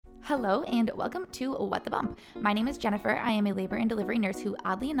Hello and welcome to What the Bump. My name is Jennifer. I am a labor and delivery nurse who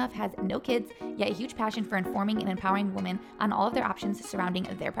oddly enough has no kids, yet a huge passion for informing and empowering women on all of their options surrounding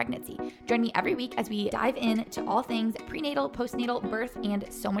their pregnancy. Join me every week as we dive into all things prenatal, postnatal, birth, and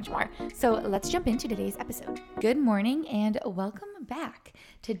so much more. So let's jump into today's episode. Good morning and welcome back.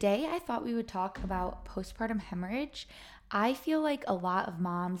 Today I thought we would talk about postpartum hemorrhage. I feel like a lot of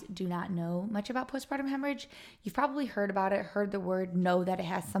moms do not know much about postpartum hemorrhage. You've probably heard about it, heard the word, know that it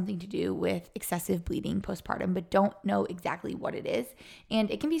has something to do with excessive bleeding postpartum, but don't know exactly what it is. And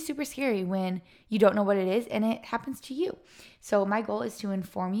it can be super scary when you don't know what it is and it happens to you. So my goal is to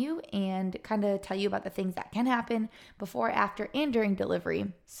inform you and kind of tell you about the things that can happen before, after, and during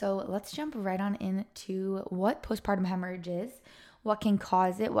delivery. So let's jump right on into what postpartum hemorrhage is, what can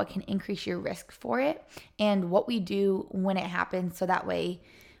cause it, what can increase your risk for it, and what we do when it happens. So that way,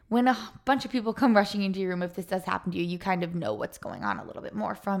 when a bunch of people come rushing into your room, if this does happen to you, you kind of know what's going on a little bit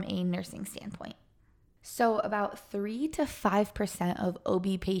more from a nursing standpoint. So about 3 to 5% of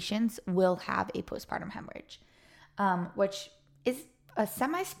OB patients will have a postpartum hemorrhage, which is a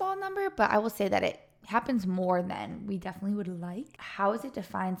semi-small number, but I will say that it happens more than we definitely would like. How is it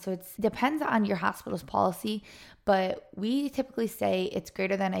defined? So it depends on your hospital's policy, but we typically say it's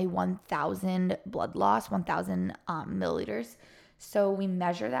greater than a 1,000 blood loss, 1,000 milliliters. So we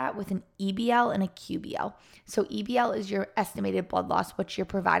measure that with an EBL and a QBL. So EBL is your estimated blood loss, which your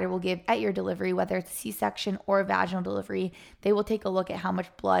provider will give at your delivery, whether it's a C-section or a vaginal delivery. They will take a look at how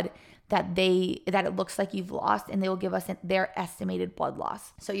much blood that it looks like you've lost, and they will give us their estimated blood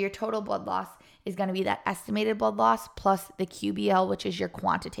loss. So your total blood loss is going to be that estimated blood loss plus the QBL, which is your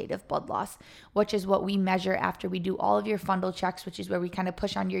quantitative blood loss, which is what we measure after we do all of your fundal checks, which is where we kind of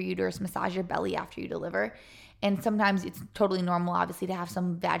push on your uterus, massage your belly after you deliver. And sometimes it's totally normal, obviously, to have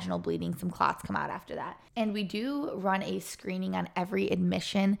some vaginal bleeding, some clots come out after that. And we do run a screening on every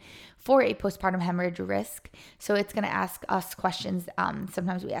admission for a postpartum hemorrhage risk. So it's going to ask us questions.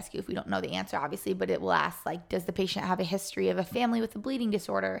 Sometimes we ask you if we don't know the answer, obviously, but it will ask, like, does the patient have a history of a family with a bleeding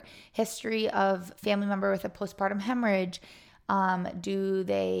disorder, history of family member with a postpartum hemorrhage? Do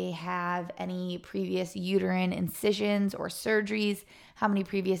they have any previous uterine incisions or surgeries? How many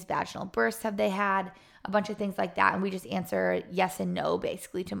previous vaginal births have they had? A bunch of things like that. And we just answer yes and no,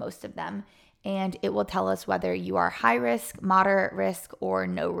 basically, to most of them. And it will tell us whether you are high risk, moderate risk, or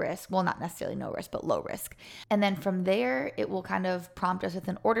no risk. Well, not necessarily no risk, but low risk. And then from there, it will kind of prompt us with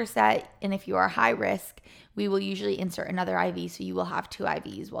an order set. And if you are high risk, we will usually insert another IV. So you will have 2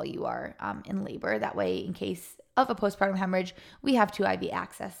 IVs while you are in labor. That way, in case of a postpartum hemorrhage, we have 2 IV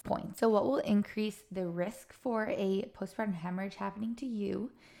access points. So what will increase the risk for a postpartum hemorrhage happening to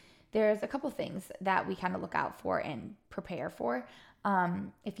you? There's a couple things that we kind of look out for and prepare for.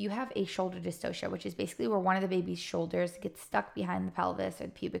 If you have a shoulder dystocia, which is basically where one of the baby's shoulders gets stuck behind the pelvis or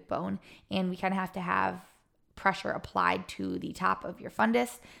the pubic bone, and we kind of have to have pressure applied to the top of your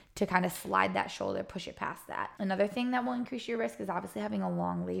fundus to kind of slide that shoulder, push it past that. Another thing that will increase your risk is obviously having a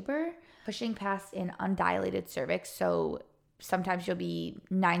long labor, pushing past an undilated cervix. So sometimes you'll be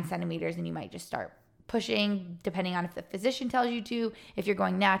 9 centimeters and you might just start pushing, depending on if the physician tells you to, if you're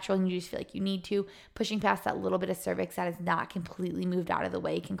going natural and you just feel like you need to, pushing past that little bit of cervix that is not completely moved out of the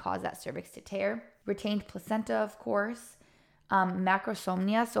way can cause that cervix to tear. Retained placenta, of course.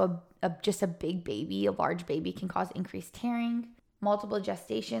 Macrosomia, so just a big baby, a large baby, can cause increased tearing. Multiple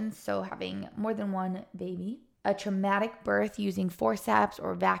gestations, so having more than one baby. A traumatic birth using forceps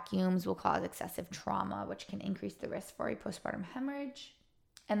or vacuums will cause excessive trauma, which can increase the risk for a postpartum hemorrhage.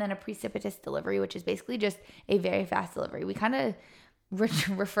 And then a precipitous delivery, which is basically just a very fast delivery. We kind of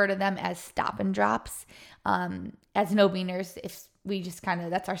refer to them as stop and drops. As an OB nurse, if we just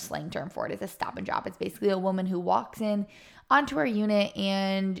that's our slang term for it, is a stop and drop. It's basically a woman who walks in onto our unit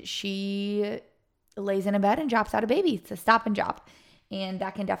and she lays in a bed and drops out a baby. It's a stop and drop. And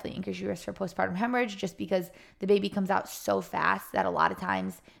that can definitely increase your risk for postpartum hemorrhage just because the baby comes out so fast that a lot of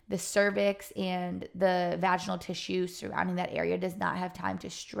times the cervix and the vaginal tissue surrounding that area does not have time to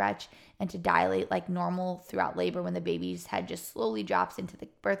stretch and to dilate like normal throughout labor, when the baby's head just slowly drops into the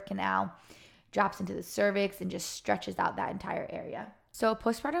birth canal, drops into the cervix, and just stretches out that entire area. So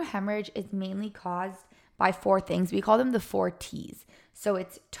postpartum hemorrhage is mainly caused by 4 things. We call them the 4 T's. So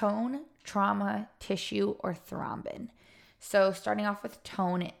it's tone, trauma, tissue, or thrombin. So starting off with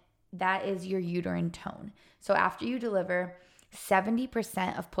tone, that is your uterine tone. So after you deliver,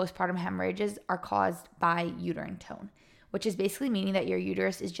 70% of postpartum hemorrhages are caused by uterine tone, which is basically meaning that your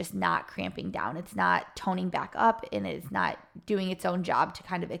uterus is just not cramping down. It's not toning back up, and it's not doing its own job to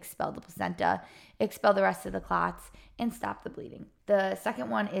kind of expel the placenta, expel the rest of the clots, and stop the bleeding. The second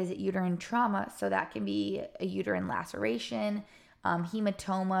one is uterine trauma. So that can be a uterine laceration,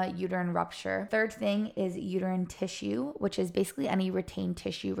 hematoma, uterine rupture. Third thing is uterine tissue, which is basically any retained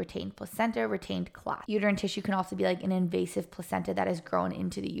tissue, retained placenta, retained clot. Uterine tissue can also be like an invasive placenta that has grown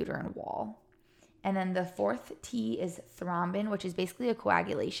into the uterine wall. And then the fourth T is thrombin, which is basically a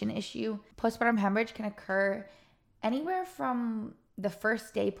coagulation issue. Postpartum hemorrhage can occur anywhere from the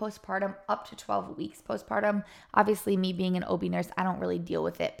first day postpartum up to 12 weeks postpartum. Obviously, me being an OB nurse, I don't really deal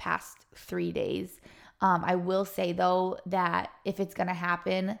with it past 3 days. I will say, though, that if it's going to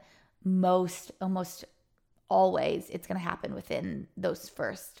happen, almost always, it's going to happen within those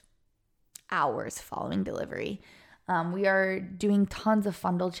first hours following delivery. We are doing tons of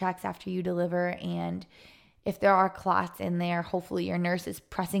fundal checks after you deliver, and if there are clots in there, hopefully your nurse is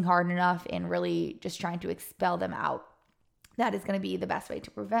pressing hard enough and really just trying to expel them out. That is going to be the best way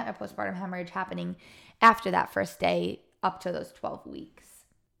to prevent a postpartum hemorrhage happening after that first day up to those 12 weeks.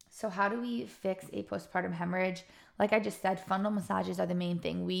 So how do we fix a postpartum hemorrhage? Like I just said, fundal massages are the main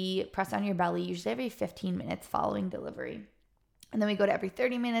thing. We press on your belly usually every 15 minutes following delivery. And then we go to every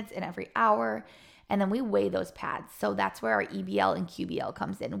 30 minutes and every hour. And then we weigh those pads. So that's where our EBL and QBL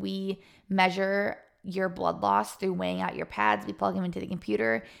comes in. We measure your blood loss through weighing out your pads. We plug them into the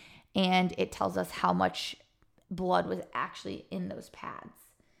computer and it tells us how much blood was actually in those pads.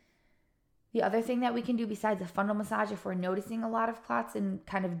 The other thing that we can do besides a fundal massage, if we're noticing a lot of clots and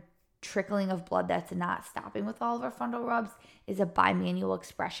kind of trickling of blood that's not stopping with all of our fundal rubs, is a bimanual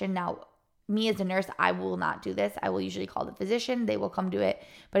expression. Now, me as a nurse, I will not do this. I will usually call the physician. They will come do it.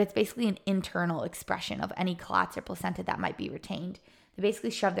 But it's basically an internal expression of any clots or placenta that might be retained. They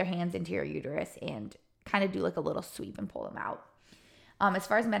basically shove their hands into your uterus and kind of do like a little sweep and pull them out. As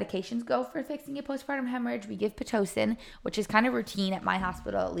far as medications go for fixing a postpartum hemorrhage, we give Pitocin, which is kind of routine at my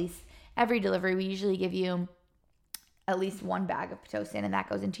hospital. At least every delivery, we usually give you at least one bag of Pitocin, and that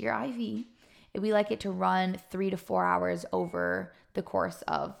goes into your IV. We like it to run 3 to 4 hours over the course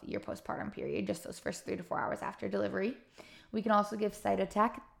of your postpartum period, just those first 3 to 4 hours after delivery. We can also give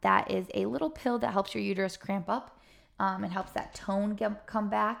Cytotec. That is a little pill that helps your uterus cramp up. It helps that tone come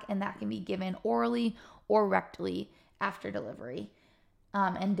back, and that can be given orally or rectally after delivery.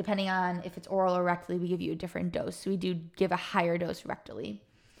 And depending on if it's oral or rectally, we give you a different dose. So we do give a higher dose rectally.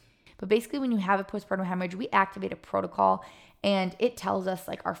 But basically, when you have a postpartum hemorrhage, we activate a protocol, and it tells us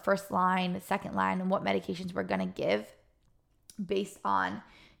like our first line, second line, and what medications we're going to give based on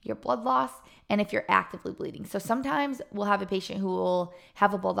your blood loss and if you're actively bleeding. So sometimes we'll have a patient who will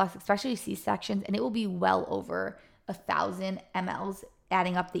have a blood loss, especially C-sections, and it will be well over 1,000 mLs,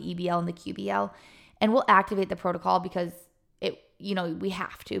 adding up the EBL and the QBL. And we'll activate the protocol because we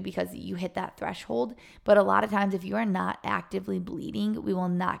have to, because you hit that threshold. But a lot of times, if you are not actively bleeding, we will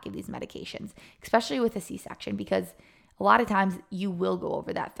not give these medications, especially with a C-section, because a lot of times you will go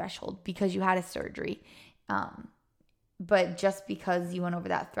over that threshold because you had a surgery. But just because you went over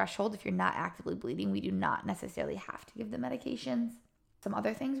that threshold, if you're not actively bleeding, we do not necessarily have to give the medications. Some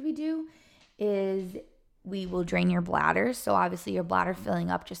other things we do is we will drain your bladder. So obviously your bladder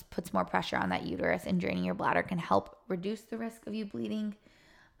filling up just puts more pressure on that uterus, and draining your bladder can help reduce the risk of you bleeding.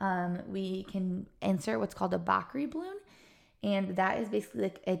 We can insert what's called a Bakri balloon, and that is basically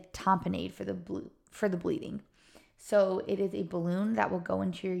like a tamponade for the bleeding. So it is a balloon that will go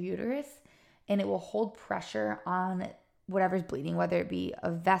into your uterus, and it will hold pressure on whatever's bleeding, whether it be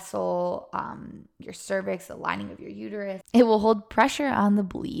a vessel, your cervix, the lining of your uterus. It will hold pressure on the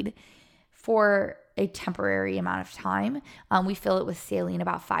bleed for a temporary amount of time. We fill it with saline.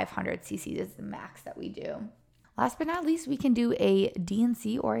 About 500 cc's is the max that we do. Last but not least, we can do a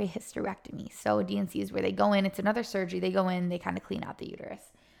D&C or a hysterectomy. So a D&C is where they go in. It's another surgery. They go in, they kind of clean out the uterus.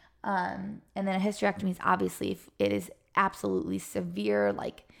 And then a hysterectomy is obviously if it is absolutely severe,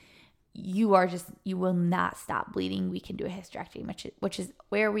 like you will not stop bleeding, we can do a hysterectomy, which is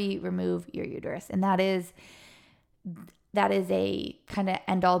where we remove your uterus. And that is a kind of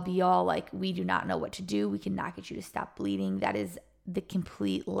end all be all, like we do not know what to do. We cannot get you to stop bleeding. That is the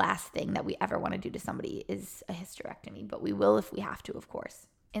complete last thing that we ever want to do to somebody, is a hysterectomy, but we will if we have to, of course.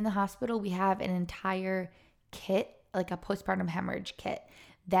 In the hospital, we have an entire kit, like a postpartum hemorrhage kit,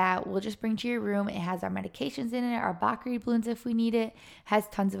 that we'll just bring to your room. It has our medications in it, our Bakri balloons if we need it, has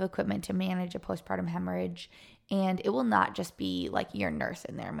tons of equipment to manage a postpartum hemorrhage. And it will not just be like your nurse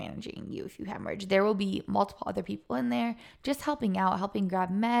in there managing you if you hemorrhage. There will be multiple other people in there just helping out, helping grab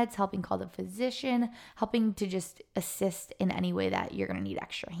meds, helping call the physician, helping to just assist in any way that you're going to need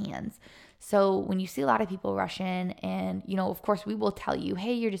extra hands. So when you see a lot of people rush in, and, of course, we will tell you,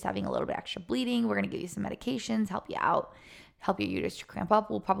 hey, you're just having a little bit extra bleeding. We're going to give you some medications, help you out, help your uterus to cramp up.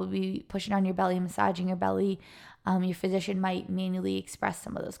 We'll probably be pushing on your belly, massaging your belly. Your physician might manually express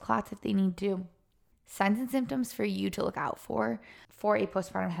some of those clots if they need to. Signs and symptoms for you to look out for a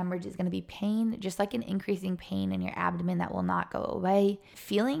postpartum hemorrhage is going to be pain, just like an increasing pain in your abdomen that will not go away.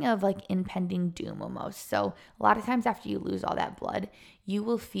 Feeling of like impending doom almost. So a lot of times after you lose all that blood, you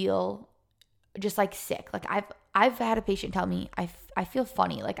will feel just like sick. Like I've had a patient tell me I feel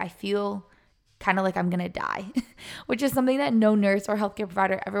funny. Like I feel kind of like I'm going to die, which is something that no nurse or healthcare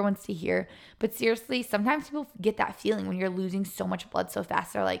provider ever wants to hear. But seriously, sometimes people get that feeling when you're losing so much blood so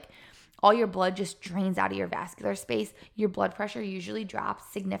fast. They're like, all your blood just drains out of your vascular space. Your blood pressure usually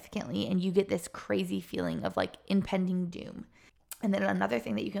drops significantly and you get this crazy feeling of like impending doom. And then another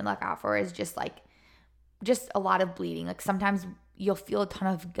thing that you can look out for is just a lot of bleeding. Like sometimes you'll feel a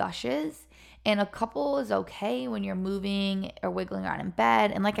ton of gushes, and a couple is okay when you're moving or wiggling around in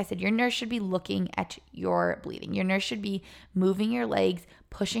bed. And like I said, your nurse should be looking at your bleeding. Your nurse should be moving your legs,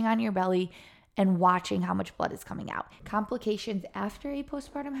 pushing on your belly, and watching how much blood is coming out. Complications after a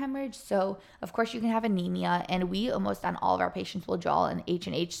postpartum hemorrhage. So of course you can have anemia, and we almost on all of our patients will draw an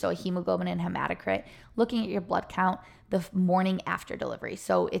H&H, so a hemoglobin and hematocrit, looking at your blood count the morning after delivery.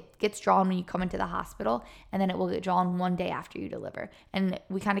 So it gets drawn when you come into the hospital, and then it will get drawn one day after you deliver. And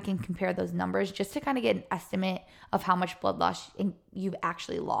we kind of can compare those numbers just to kind of get an estimate of how much blood loss you've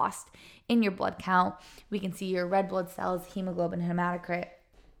actually lost in your blood count. We can see your red blood cells, hemoglobin, hematocrit.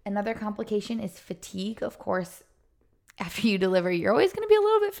 Another complication is fatigue. Of course, after you deliver, you're always going to be a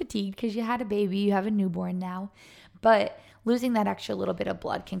little bit fatigued because you had a baby, you have a newborn now. But losing that extra little bit of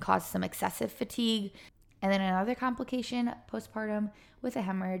blood can cause some excessive fatigue. And then another complication postpartum with a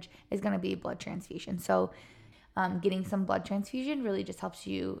hemorrhage is going to be blood transfusion. So getting some blood transfusion really just helps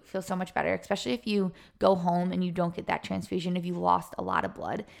you feel so much better, especially if you go home and you don't get that transfusion, if you lost a lot of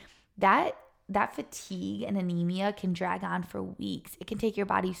blood. That fatigue and anemia can drag on for weeks. It can take your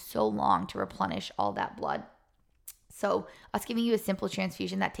body so long to replenish all that blood. So us giving you a simple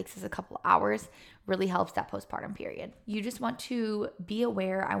transfusion that takes us a couple hours really helps that postpartum period. You just want to be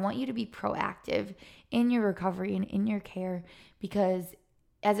aware. I want you to be proactive in your recovery and in your care, because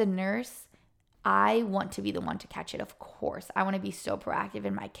as a nurse, I want to be the one to catch it, of course. I want to be so proactive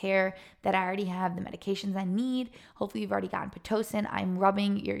in my care that I already have the medications I need. Hopefully you've already gotten Pitocin. I'm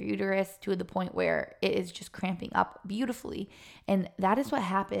rubbing your uterus to the point where it is just cramping up beautifully. And that is what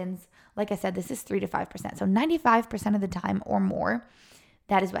happens. Like I said, this is 3 to 5%. So 95% of the time or more,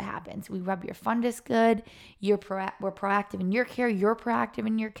 that is what happens. We rub your fundus good. We're proactive in your care. You're proactive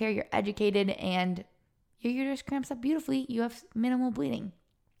in your care. You're educated, and your uterus cramps up beautifully. You have minimal bleeding.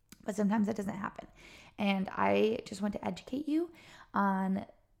 But sometimes that doesn't happen. And I just want to educate you on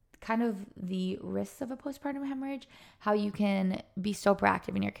kind of the risks of a postpartum hemorrhage, how you can be so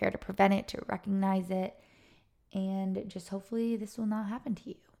proactive in your care to prevent it, to recognize it, and just hopefully this will not happen to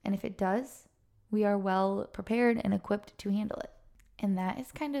you. And if it does, we are well prepared and equipped to handle it. And that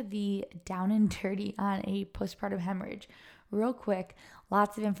is kind of the down and dirty on a postpartum hemorrhage. Real quick,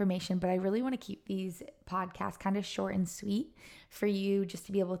 lots of information, but I really want to keep these podcasts kind of short and sweet for you just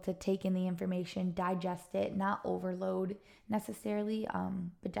to be able to take in the information, digest it, not overload necessarily,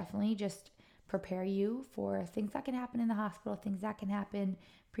 but definitely just prepare you for things that can happen in the hospital, things that can happen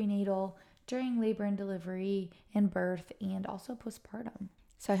prenatal, during labor and delivery and birth, and also postpartum.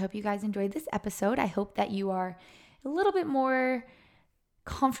 So I hope you guys enjoyed this episode. I hope that you are a little bit more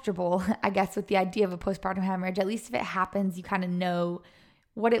comfortable, I guess, with the idea of a postpartum hemorrhage. At least if it happens, you kind of know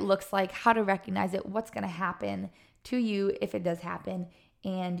what it looks like, how to recognize it, what's going to happen to you if it does happen,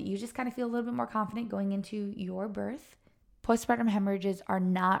 and you just kind of feel a little bit more confident going into your birth. Postpartum hemorrhages are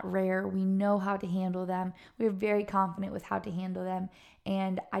not rare. We know how to handle them. We're very confident with how to handle them,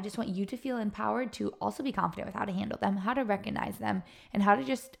 and I just want you to feel empowered to also be confident with how to handle them, how to recognize them, and how to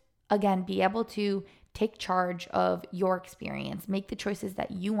just, again, be able to take charge of your experience, make the choices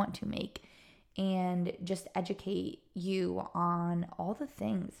that you want to make, and just educate you on all the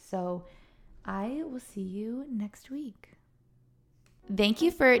things. So I will see you next week. Thank you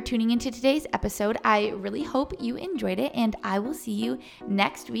for tuning into today's episode. I really hope you enjoyed it, and I will see you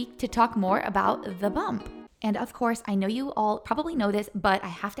next week to talk more about the bump. And of course, I know you all probably know this, but I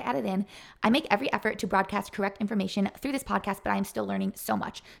have to add it in. I make every effort to broadcast correct information through this podcast, but I am still learning so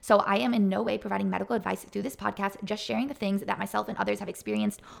much. So I am in no way providing medical advice through this podcast, just sharing the things that myself and others have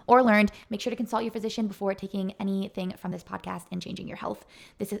experienced or learned. Make sure to consult your physician before taking anything from this podcast and changing your health.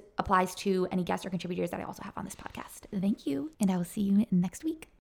 This applies to any guests or contributors that I also have on this podcast. Thank you, and I will see you next week.